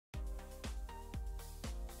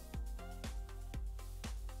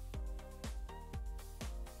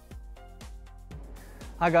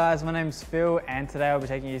Hi guys, my name's Phil and today I'll be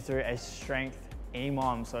taking you through a strength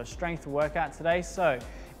EMOM, so a strength workout today. So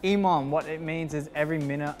EMOM, what it means is every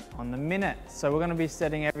minute on the minute. So we're going to be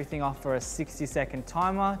setting everything off for a 60-second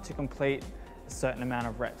timer to complete a certain amount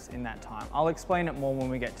of reps in that time. I'll explain it more when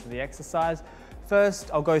we get to the exercise.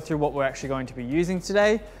 First, I'll go through what we're actually going to be using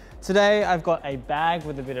today. Today, I've got a bag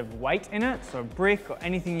with a bit of weight in it, so a brick or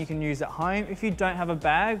anything you can use at home. If you don't have a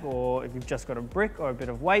bag or if you've just got a brick or a bit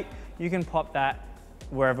of weight, you can pop that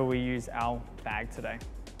wherever we use our bag today.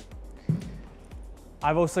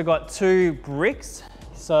 I've also got 2 bricks.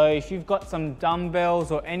 So if you've got some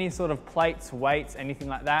dumbbells or any sort of plates, weights, anything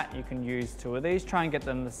like that, you can use 2 of these. Try and get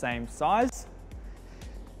them the same size.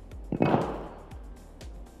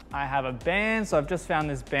 I have a band, so I've just found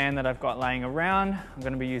this band that I've got laying around. I'm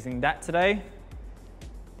going to be using that today.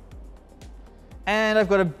 And I've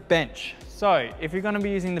got a bench. So if you're going to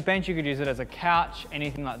be using the bench, you could use it as a couch,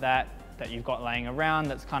 anything like that you've got laying around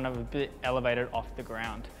that's kind of a bit elevated off the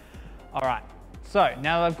ground. All right, so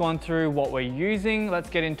now that I've gone through what we're using, let's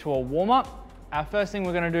get into a warm-up. Our first thing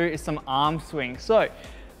we're going to do is some arm swings. So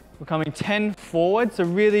we're coming 10 forward, so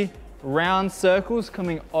really round circles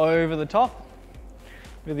coming over the top.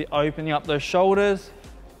 Really opening up those shoulders.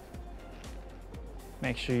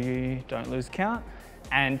 Make sure you don't lose count.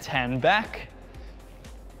 And 10 back.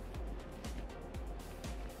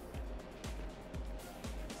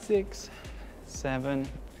 6, 7,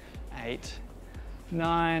 8,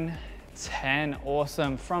 9, 10.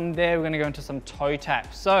 Awesome. From there, we're going to go into some toe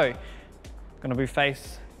taps. So, going to be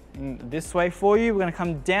facing this way for you. We're going to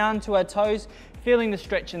come down to our toes, feeling the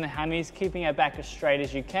stretch in the hammies, keeping our back as straight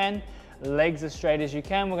as you can, legs as straight as you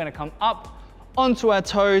can. We're going to come up onto our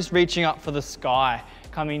toes, reaching up for the sky.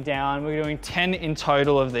 Coming down, we're doing 10 in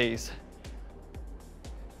total of these.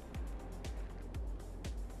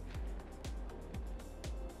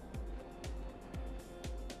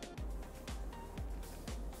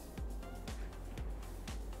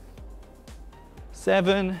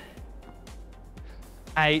 Seven,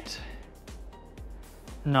 8,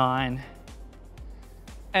 9,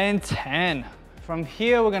 and 10. From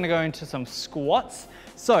here, we're going to go into some squats.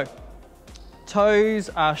 So, toes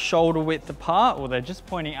are shoulder width apart, or they're just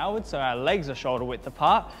pointing outwards, so our legs are shoulder width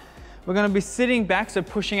apart. We're going to be sitting back, so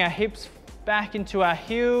pushing our hips back into our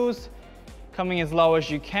heels, coming as low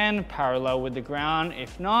as you can, parallel with the ground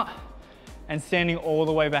if not, and standing all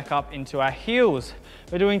the way back up into our heels.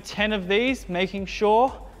 We're doing 10 of these, making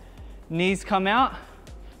sure knees come out,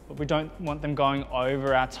 but we don't want them going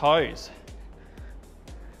over our toes.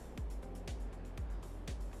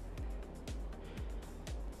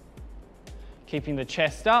 Keeping the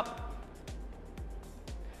chest up.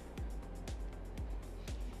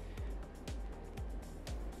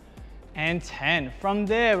 And 10. From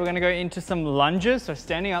there, we're going to go into some lunges, so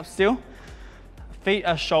standing up still. Feet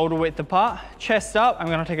are shoulder width apart, chest up. I'm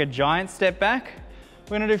going to take a giant step back.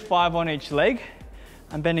 We're going to do 5 on each leg.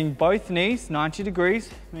 I'm bending both knees 90 degrees,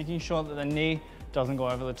 making sure that the knee doesn't go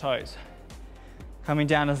over the toes. Coming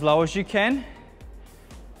down as low as you can.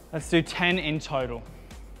 Let's do 10 in total.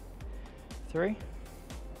 3,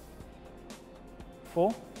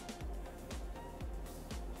 4,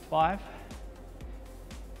 5,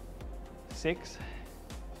 6,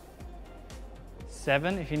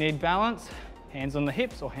 7. If you need balance, hands on the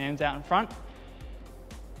hips or hands out in front.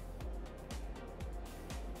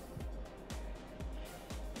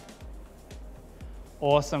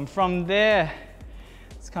 Awesome. From there,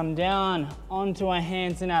 let's come down onto our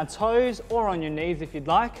hands and our toes, or on your knees if you'd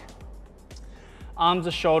like. Arms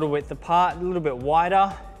are shoulder width apart, a little bit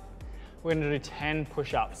wider. We're going to do 10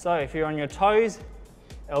 push-ups. So if you're on your toes,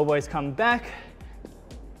 elbows come back,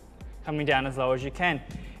 coming down as low as you can.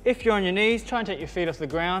 If you're on your knees, try and take your feet off the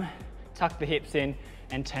ground, tuck the hips in,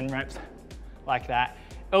 and 10 reps like that.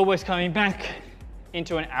 Elbows coming back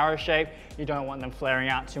into an arrow shape. You don't want them flaring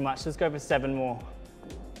out too much. Let's go for 7 more.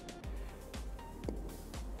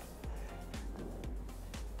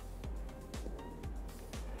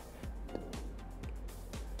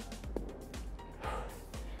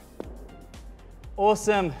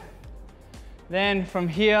 Awesome. Then from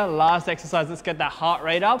here, last exercise, let's get that heart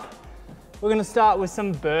rate up. We're going to start with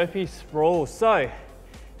some burpee sprawls. So,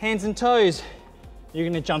 hands and toes. You're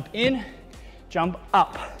going to jump in, jump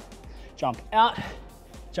up, jump out,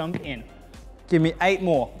 jump in. Give me 8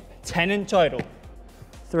 more. 10 in total.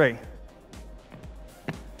 3,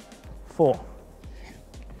 4,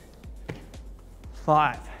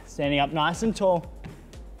 5. Standing up nice and tall.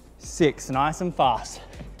 6, nice and fast.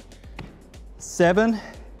 7,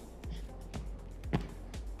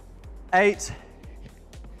 8,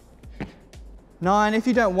 9. If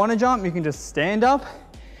you don't want to jump, you can just stand up.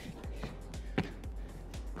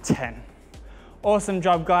 10. Awesome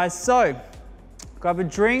job, guys. So grab a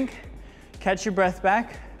drink, catch your breath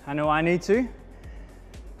back. I know I need to.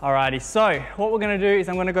 Alrighty, so what we're gonna do is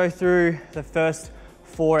I'm gonna go through the first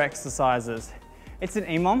 4 exercises. It's an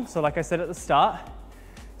EMOM, so like I said at the start,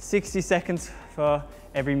 60 seconds for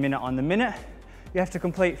every minute on the minute. You have to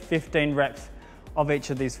complete 15 reps of each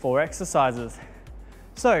of these 4 exercises.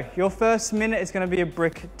 So your first minute is gonna be a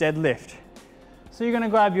brick deadlift. So you're gonna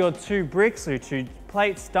grab your 2 bricks, or your 2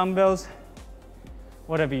 plates, dumbbells,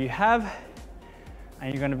 whatever you have,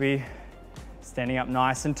 and you're gonna be standing up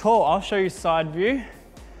nice and tall. I'll show you side view.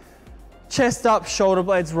 Chest up, shoulder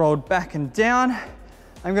blades rolled back and down.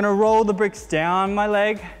 I'm gonna roll the bricks down my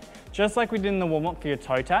leg, just like we did in the warm-up for your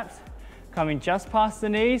toe taps. Coming just past the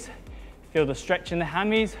knees, feel the stretch in the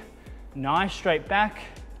hammies, nice straight back,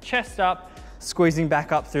 chest up, squeezing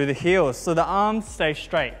back up through the heels so the arms stay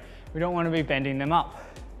straight. We don't want to be bending them up.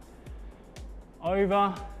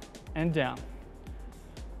 Over and down.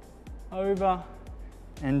 Over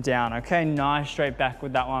and down. Okay, nice straight back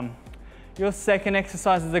with that one. Your second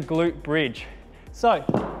exercise is a glute bridge. So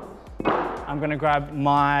I'm going to grab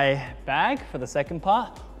my bag for the second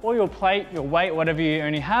part, or your plate, your weight, whatever you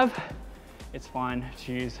only have. It's fine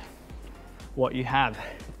to use what you have.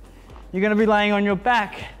 You're going to be laying on your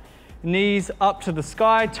back, knees up to the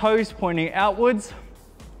sky, toes pointing outwards.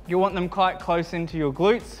 You want them quite close into your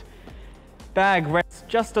glutes. Bag rests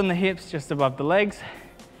just on the hips, just above the legs.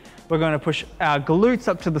 We're going to push our glutes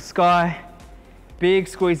up to the sky. Big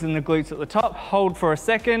squeeze in the glutes at the top. Hold for a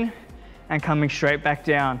second and coming straight back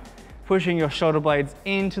down. Pushing your shoulder blades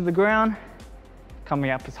into the ground. Coming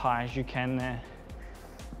up as high as you can there.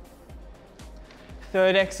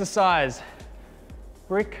 Third exercise,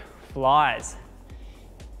 brick flies.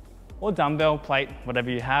 Or dumbbell, plate, whatever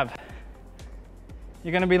you have.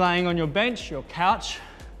 You're going to be laying on your bench, your couch,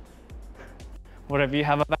 whatever you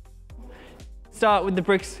have available. Start with the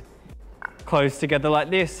bricks close together like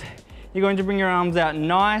this. You're going to bring your arms out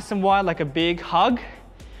nice and wide like a big hug.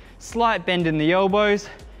 Slight bend in the elbows,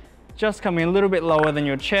 just coming a little bit lower than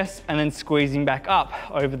your chest and then squeezing back up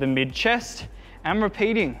over the mid chest and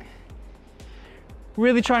repeating.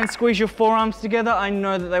 Really try and squeeze your forearms together. I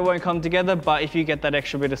know that they won't come together, but if you get that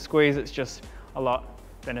extra bit of squeeze, it's just a lot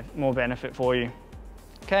more benefit for you.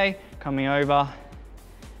 Okay, coming over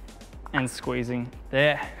and squeezing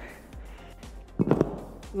there.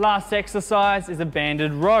 Last exercise is a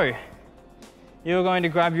banded row. You're going to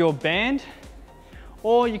grab your band,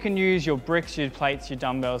 or you can use your bricks, your plates, your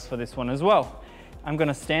dumbbells for this one as well. I'm going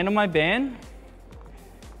to stand on my band.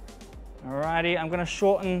 Alrighty, I'm going to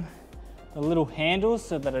shorten the little handles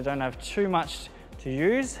so that I don't have too much to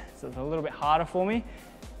use, so it's a little bit harder for me.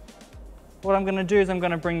 What I'm going to do is I'm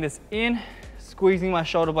going to bring this in, squeezing my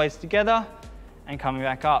shoulder blades together and coming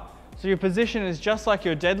back up. So your position is just like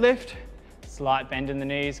your deadlift, slight bend in the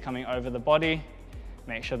knees, coming over the body.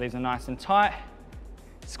 Make sure these are nice and tight.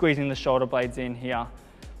 Squeezing the shoulder blades in here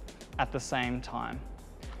at the same time.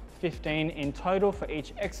 15 in total for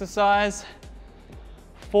each exercise.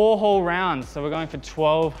 4 whole rounds, so we're going for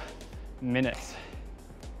 12 minutes.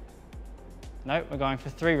 No, we're going for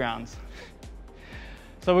 3 rounds.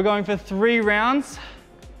 So we're going for 3 rounds,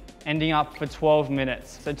 ending up for 12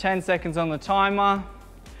 minutes. So 10 seconds on the timer,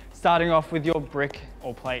 starting off with your brick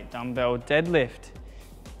or plate dumbbell deadlift.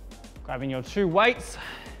 Grabbing your 2 weights,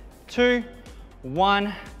 2,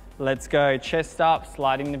 1, let's go. Chest up,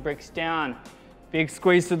 sliding the bricks down. Big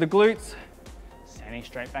squeeze to the glutes, standing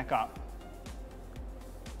straight back up.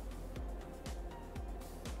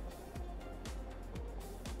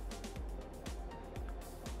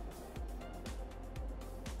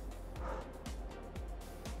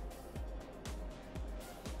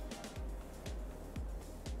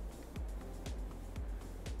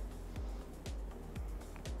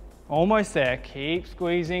 Almost there, keep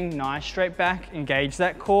squeezing, nice straight back, engage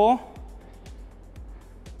that core.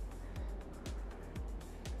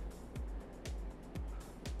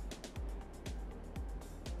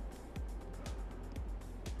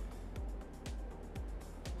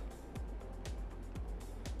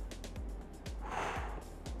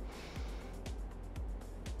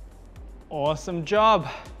 Awesome job.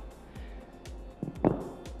 You're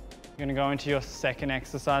gonna go into your second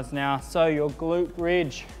exercise now. So your glute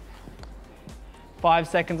bridge. 5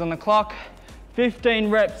 seconds on the clock,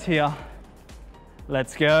 15 reps here.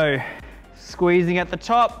 Let's go. Squeezing at the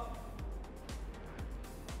top.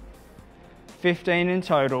 15 in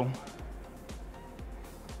total.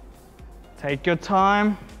 Take your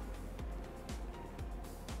time.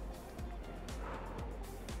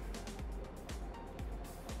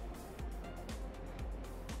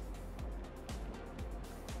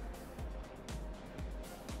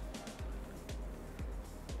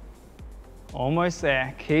 Almost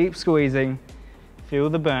there. Keep squeezing. Feel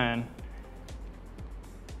the burn.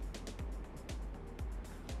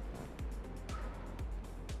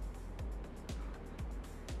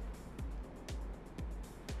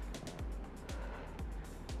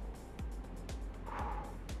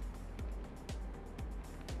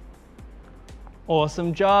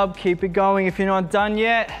 Awesome job. Keep it going. If you're not done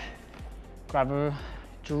yet, grab a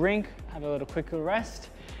drink, have a little quicker rest.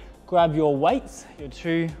 Grab your weights, your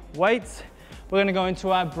 2 weights. We're gonna go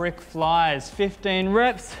into our brick flies. 15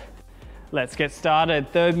 reps. Let's get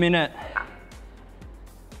started. 3rd minute.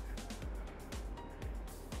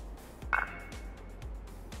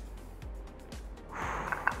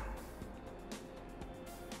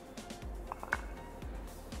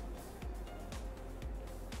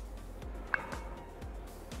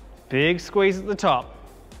 Big squeeze at the top.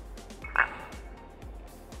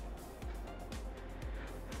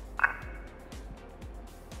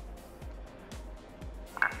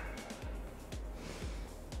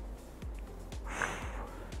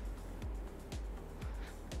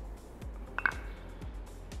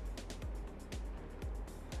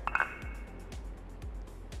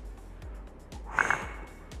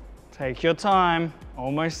 Take your time,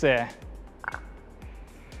 almost there.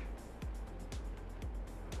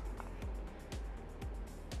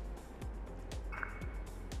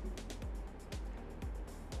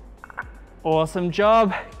 Awesome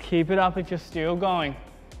job. Keep it up if you're still going.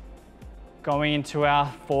 Going into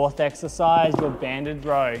our 4th exercise, your banded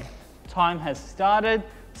row. Time has started,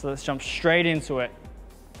 so let's jump straight into it.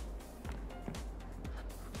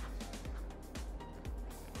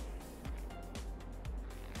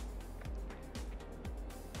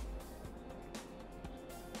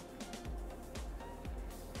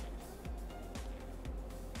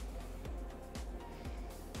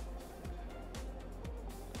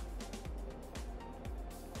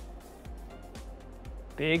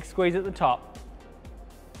 Big squeeze at the top.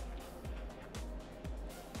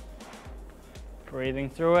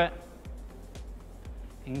 Breathing through it.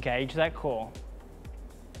 Engage that core.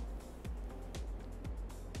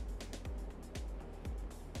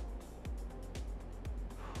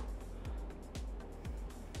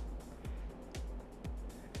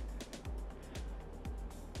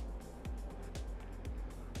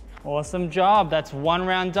 Awesome job. That's 1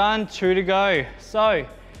 round done, 2 to go. So,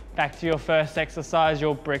 back to your first exercise,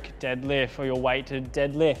 your brick deadlift or your weighted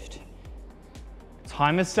deadlift.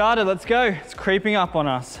 Time has started, let's go. It's creeping up on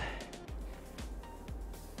us.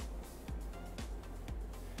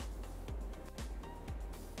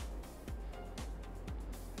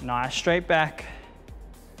 Nice straight back.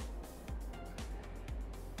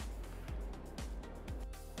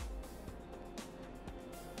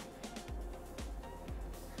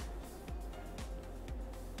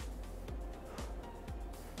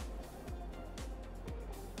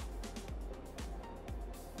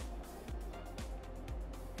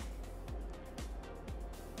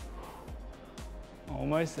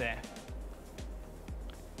 Almost there.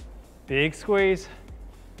 Big squeeze.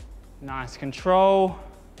 Nice control.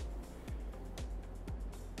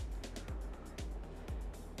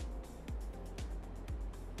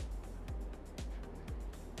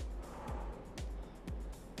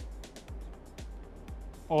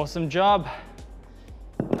 Awesome job.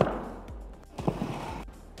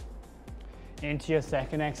 Into your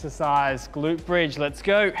second exercise, glute bridge, let's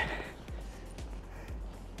go.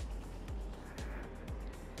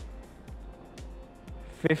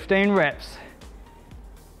 $15 reps.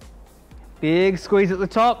 Big squeeze at the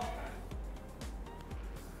top.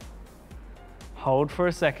 Hold for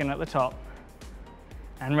a second at the top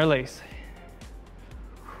and release.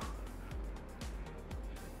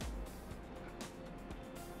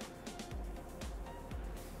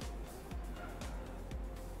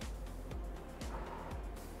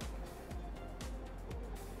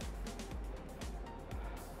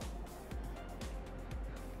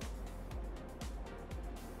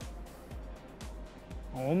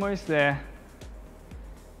 Almost there.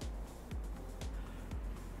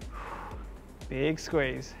 Big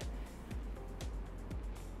squeeze.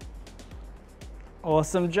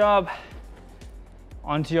 Awesome job.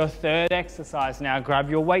 Onto your third exercise now. Grab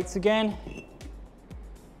your weights again.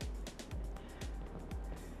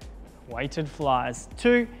 Weighted flies.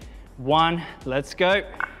 2, 1, let's go.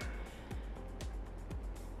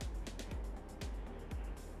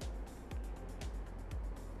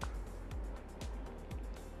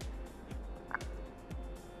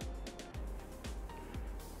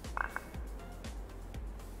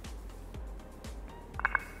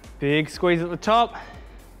 Big squeeze at the top,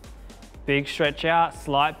 big stretch out,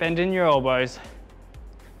 slight bend in your elbows.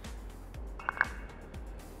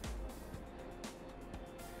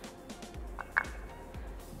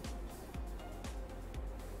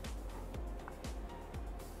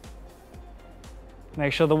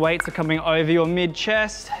 Make sure the weights are coming over your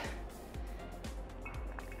mid-chest.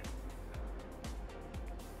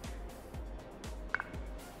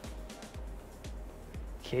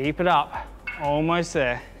 Keep it up, almost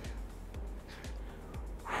there.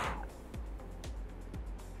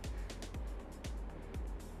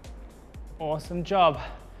 Awesome job.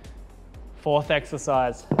 Fourth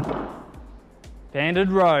exercise,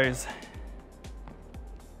 banded rows.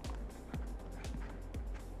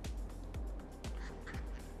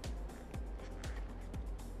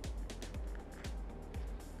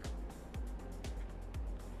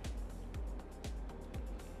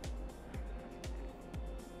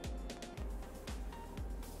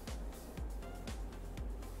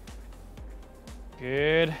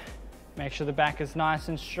 Good. Make sure the back is nice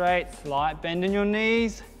and straight. Slight bend in your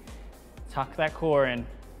knees. Tuck that core in.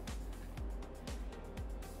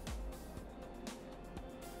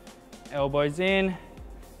 Elbows in.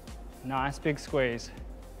 Nice big squeeze.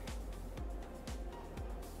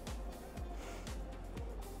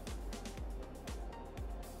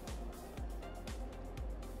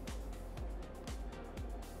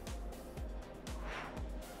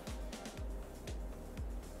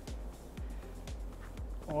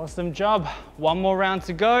 Awesome job. One more round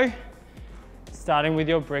to go, starting with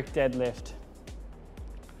your brick deadlift.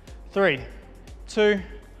 3, 2,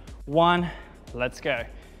 1, let's go.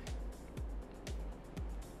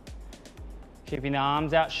 Keeping the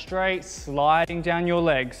arms out straight, sliding down your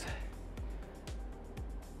legs.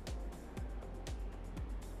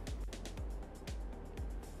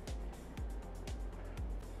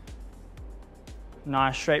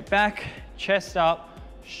 Nice straight back, chest up,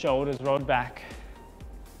 shoulders rolled back.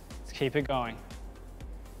 Keep it going.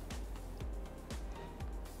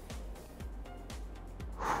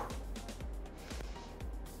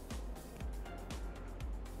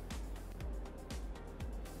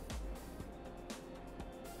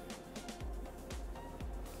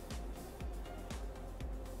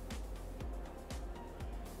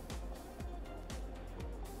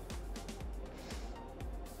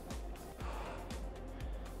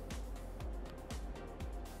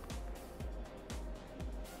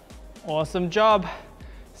 Awesome job.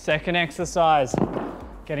 Second exercise,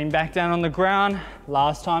 getting back down on the ground.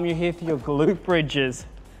 Last time you're here for your glute bridges.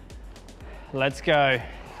 Let's go.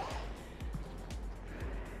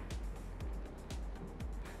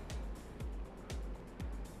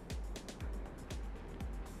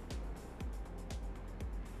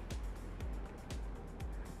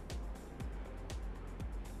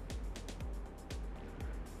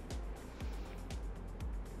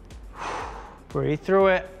 Breathe through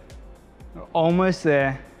it. We're almost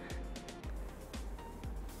there.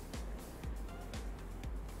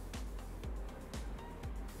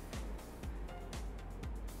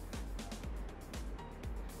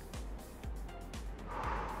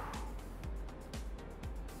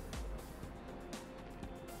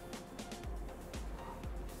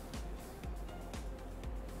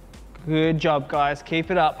 Good job, guys.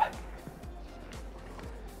 Keep it up.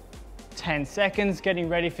 10 seconds, getting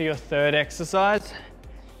ready for your third exercise.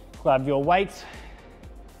 Grab your weights.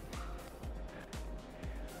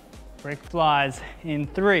 Brick flies in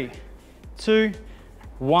 3, 2,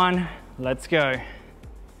 1, let's go.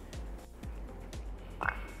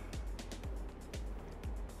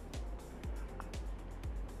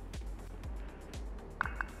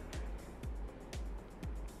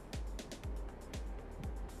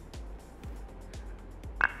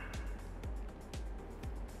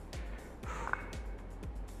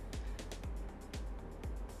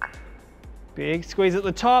 Big squeeze at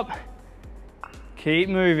the top. Keep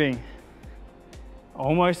moving.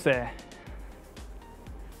 Almost there.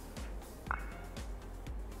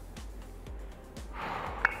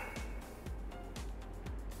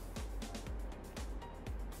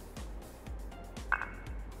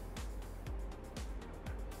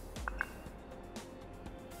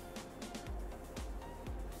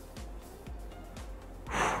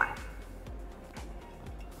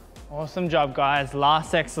 Awesome job, guys.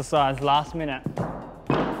 Last exercise, last minute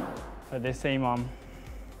for this EMOM.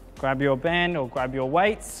 Grab your band or grab your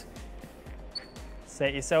weights.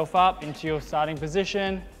 Set yourself up into your starting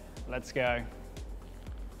position. Let's go.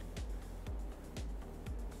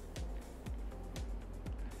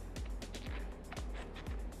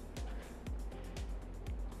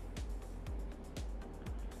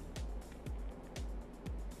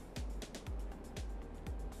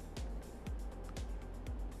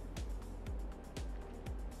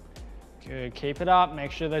 Good, keep it up. Make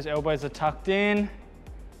sure those elbows are tucked in.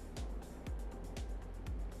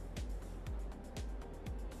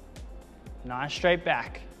 Nice straight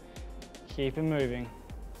back. Keep it moving.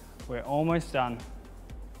 We're almost done.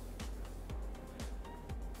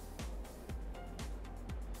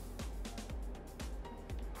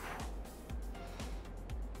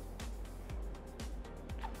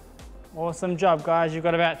 Awesome job, guys. You've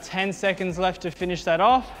got about 10 seconds left to finish that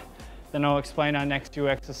off. Then I'll explain our next few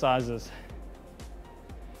exercises.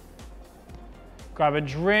 Grab a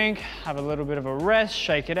drink, have a little bit of a rest,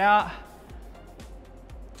 shake it out.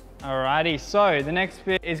 Alrighty, so the next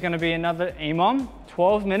bit is going to be another EMOM,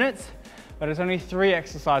 12 minutes, but it's only 3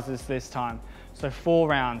 exercises this time, so 4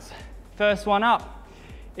 rounds. First one up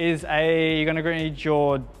is you're going to need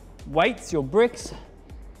your weights, your bricks,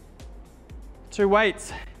 2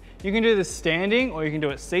 weights. You can do this standing or you can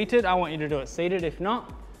do it seated. I want you to do it seated. If not,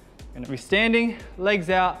 you're going to be standing,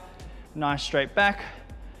 legs out, nice straight back.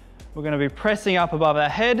 We're going to be pressing up above our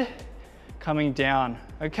head, coming down,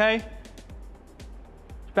 okay?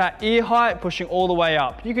 About ear height, pushing all the way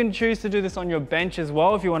up. You can choose to do this on your bench as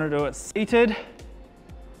well if you want to do it seated,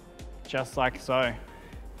 just like so.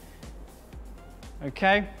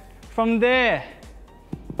 Okay, from there,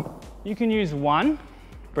 you can use 1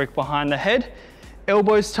 brick behind the head,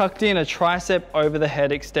 elbows tucked in, a tricep over the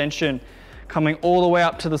head extension, coming all the way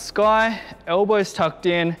up to the sky, elbows tucked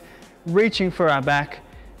in, reaching for our back,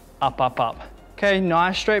 up, up, up. Okay,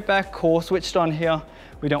 nice straight back, core switched on here.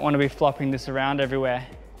 We don't want to be flopping this around everywhere.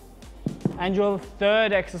 And your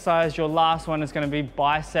third exercise, your last one, is going to be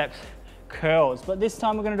biceps curls. But this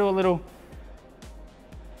time we're going to do a little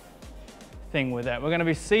thing with it. We're going to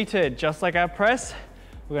be seated just like our press.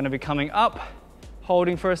 We're going to be coming up,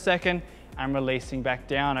 holding for a second, and releasing back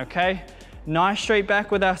down, okay? Nice straight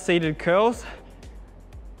back with our seated curls.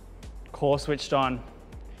 Core switched on.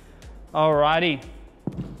 Alrighty.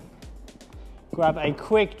 Grab a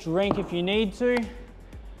quick drink if you need to.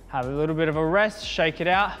 Have a little bit of a rest, shake it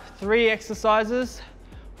out. 3 exercises,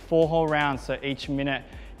 4 whole rounds, so each minute.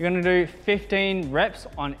 You're going to do 15 reps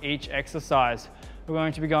on each exercise. We're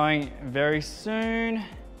going to be going very soon.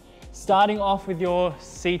 Starting off with your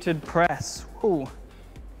seated press. Ooh,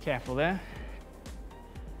 careful there.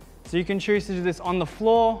 So you can choose to do this on the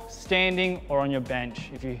floor, standing, or on your bench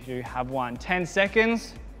if you do have one. 10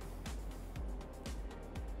 seconds.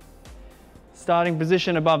 Starting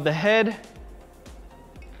position above the head.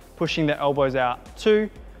 Pushing the elbows out. 2,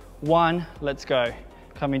 1, let's go.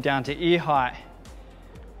 Coming down to ear height.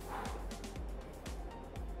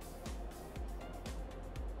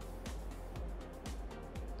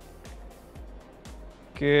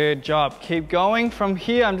 Good job. Keep going. From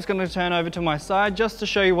here, I'm just going to turn over to my side just to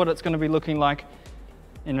show you what it's going to be looking like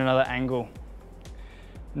in another angle.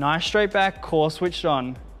 Nice straight back, core switched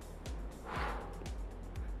on.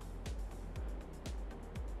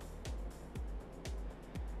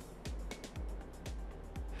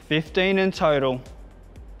 $15 in total.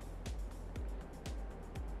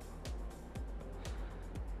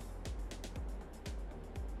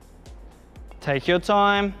 Take your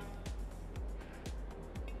time.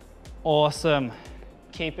 Awesome.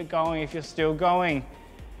 Keep it going if you're still going.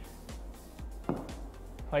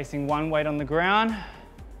 Placing 1 weight on the ground.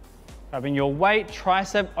 Grabbing your weight,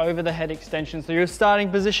 tricep over the head extension. So your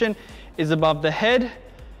starting position is above the head.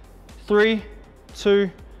 3,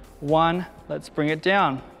 2, 1. Let's bring it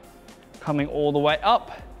down. Coming all the way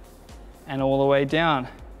up and all the way down.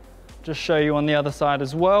 Just show you on the other side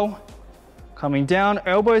as well. Coming down,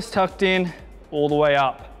 elbows tucked in, all the way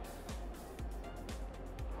up.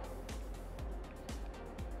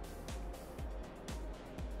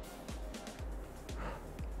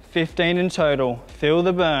 $15 in total. Feel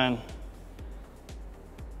the burn.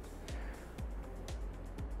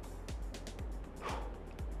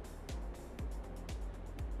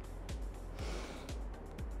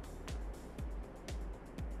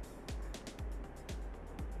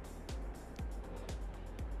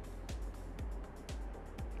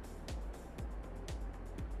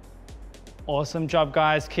 Awesome job,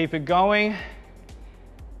 guys. Keep it going.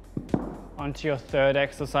 On to your third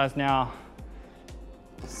exercise now.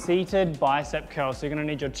 Seated bicep curl. So you're going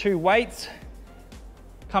to need your 2 weights.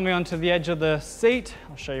 Coming onto the edge of the seat.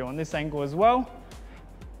 I'll show you on this angle as well.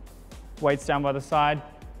 Weights down by the side.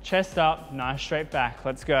 Chest up, nice straight back.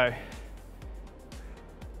 Let's go.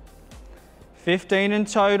 15 in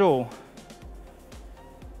total.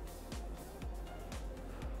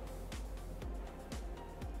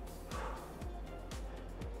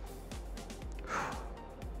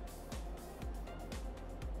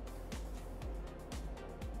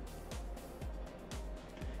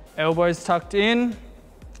 Elbows tucked in,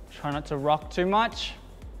 try not to rock too much.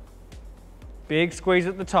 Big squeeze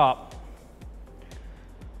at the top.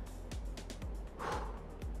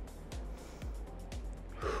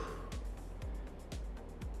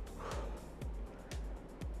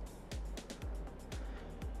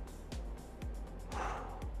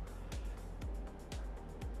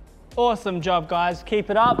 Awesome job, guys. Keep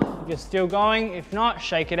it up. If you're still going. If not,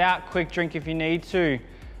 shake it out. Quick drink if you need to.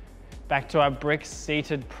 Back to our brick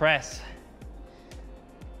seated press.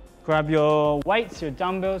 Grab your weights, your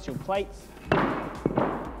dumbbells, your plates.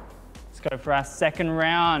 Let's go for our second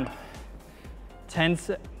round.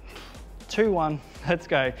 2, 1, let's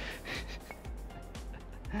go.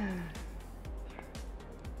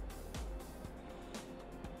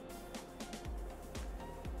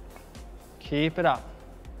 Keep it up.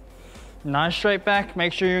 Nice straight back.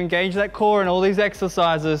 Make sure you engage that core in all these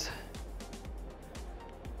exercises.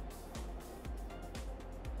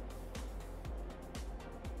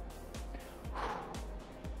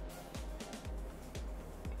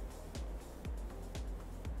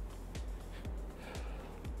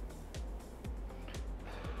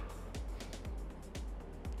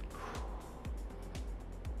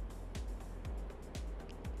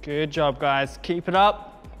 Good job, guys. Keep it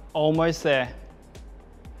up. Almost there.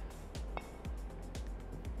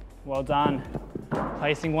 Well done.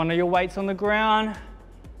 Placing one of your weights on the ground.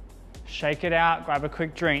 Shake it out. Grab a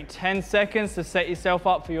quick drink. 10 seconds to set yourself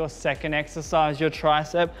up for your second exercise, your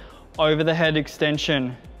tricep over the head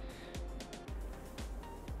extension.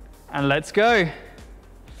 And let's go.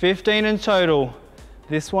 15 in total.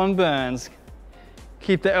 This one burns.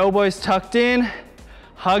 Keep the elbows tucked in.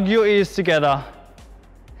 Hug your ears together.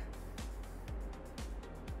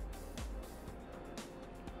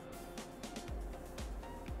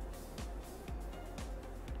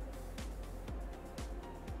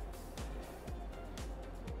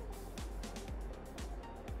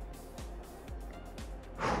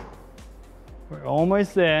 We're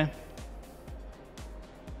almost there.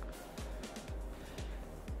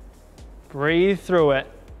 Breathe through it.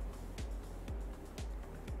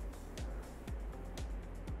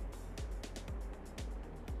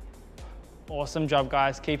 Awesome job,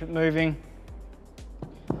 guys. Keep it moving.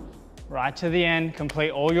 Right to the end.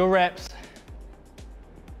 Complete all your reps.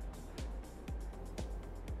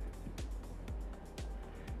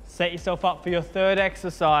 Set yourself up for your third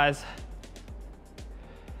exercise.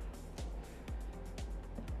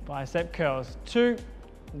 Bicep curls. 2,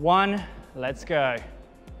 1, let's go.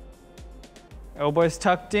 Elbows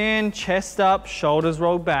tucked in, chest up, shoulders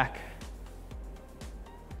rolled back.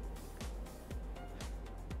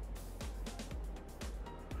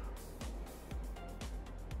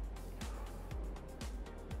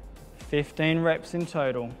 $15 reps in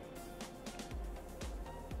total.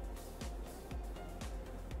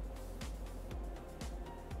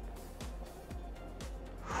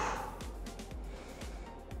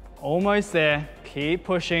 Almost there. Keep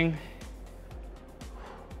pushing.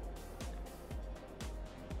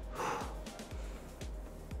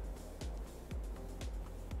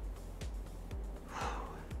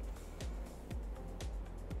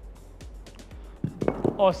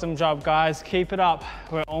 Awesome job, guys. Keep it up.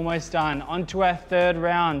 We're almost done. On to our third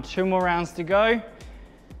round. 2 more rounds to go.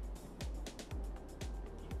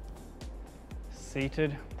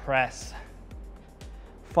 Seated press.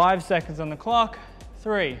 5 seconds on the clock.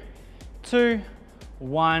 3, 2,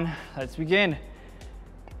 1. Let's begin.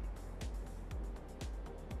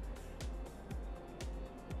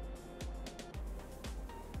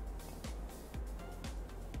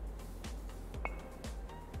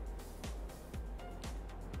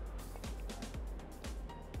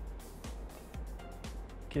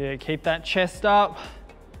 Good. Keep that chest up.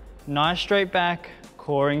 Nice straight back,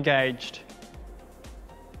 core engaged.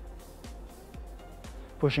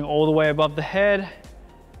 Pushing all the way above the head,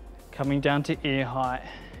 coming down to ear height.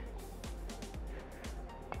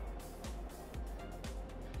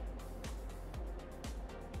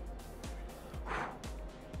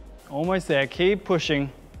 Almost there. Keep pushing.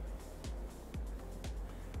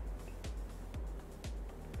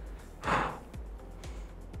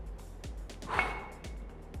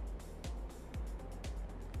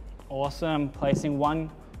 Awesome. Placing one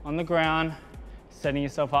on the ground, setting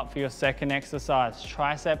yourself up for your second exercise.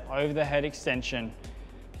 Tricep over the head extension.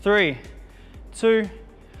 3, 2,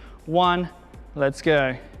 1, let's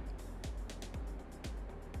go.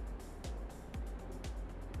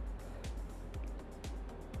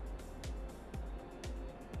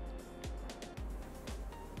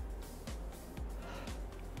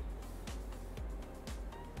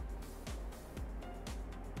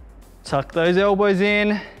 Tuck those elbows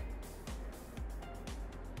in.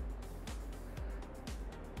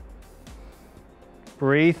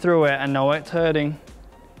 Breathe through it. I know it's hurting.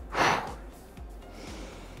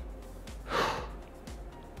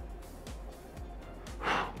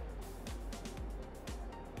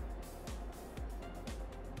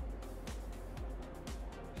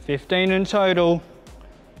 $15 in total.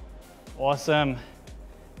 Awesome.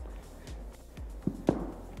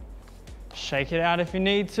 shake it out if you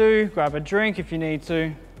need to, grab a drink if you need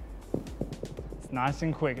to. It's nice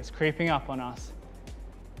and quick, it's creeping up on us.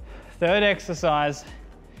 Third exercise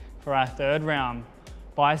for our third round,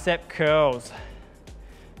 bicep curls.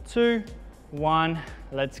 2, 1,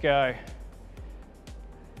 let's go.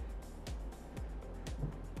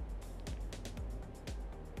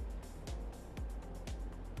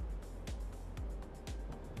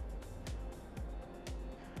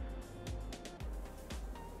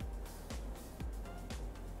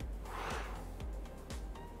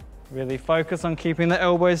 Really focus on keeping the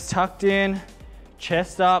elbows tucked in,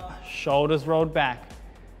 chest up, shoulders rolled back.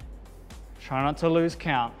 Try not to lose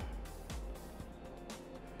count.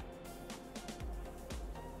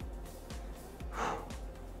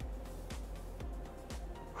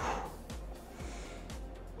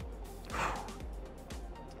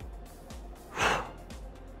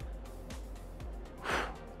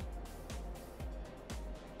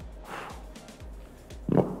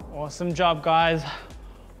 Awesome job, guys.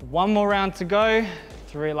 One more round to go,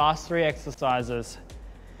 last three exercises.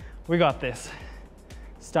 We got this.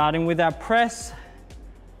 Starting with our press.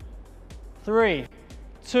 3,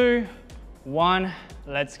 2, 1,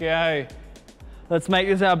 let's go. Let's make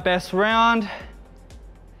this our best round.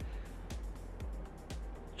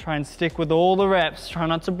 Try and stick with all the reps, try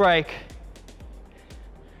not to break.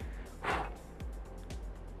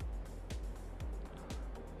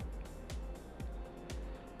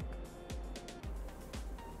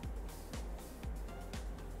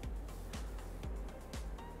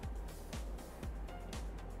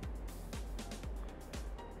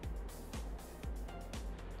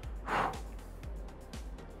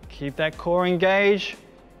 Keep that core engaged.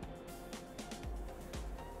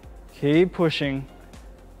 Keep pushing.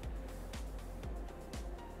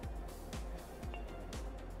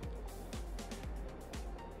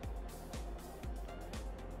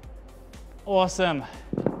 Awesome.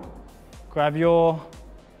 Grab your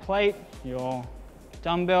plate, your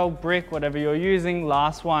dumbbell, brick, whatever you're using.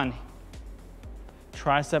 Last one.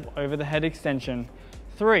 Tricep over the head extension.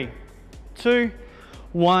 3, 2,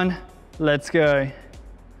 1, let's go.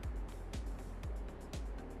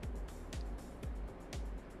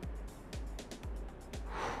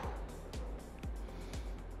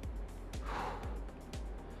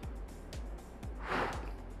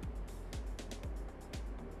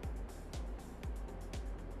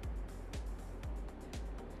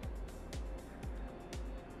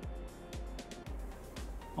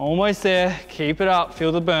 Almost there, keep it up,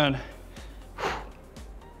 feel the burn.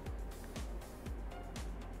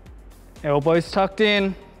 Elbows tucked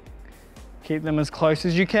in, keep them as close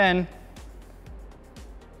as you can.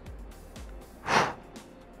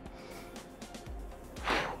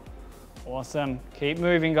 Awesome, keep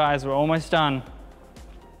moving guys, we're almost done.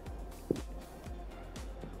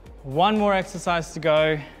 One more exercise to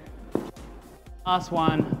go. Last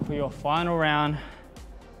one for your final round,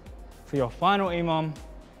 for your final EMOM.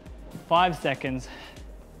 5 seconds.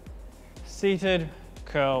 Seated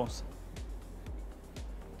curls.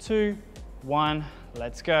 2, 1,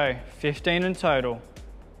 let's go. 15 in total.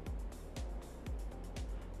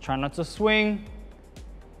 Try not to swing.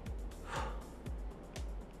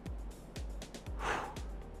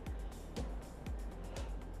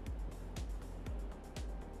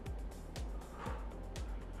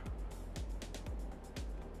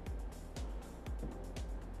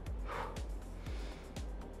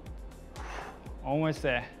 Almost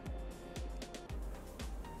there.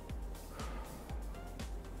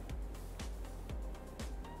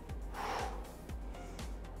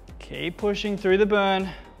 Keep pushing through the burn.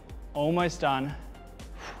 Almost done.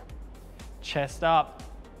 Chest up.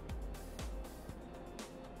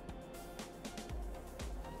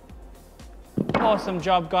 Awesome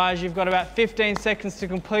job, guys. You've got about 15 seconds to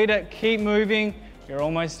complete it. Keep moving. You're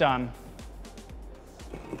almost done.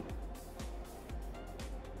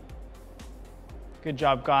 Good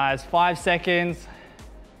job, guys. 5 seconds.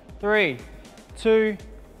 3, 2,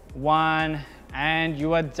 1, and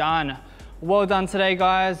you are done. Well done today,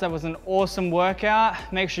 guys. That was an awesome workout.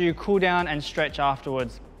 Make sure you cool down and stretch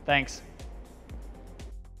afterwards. Thanks.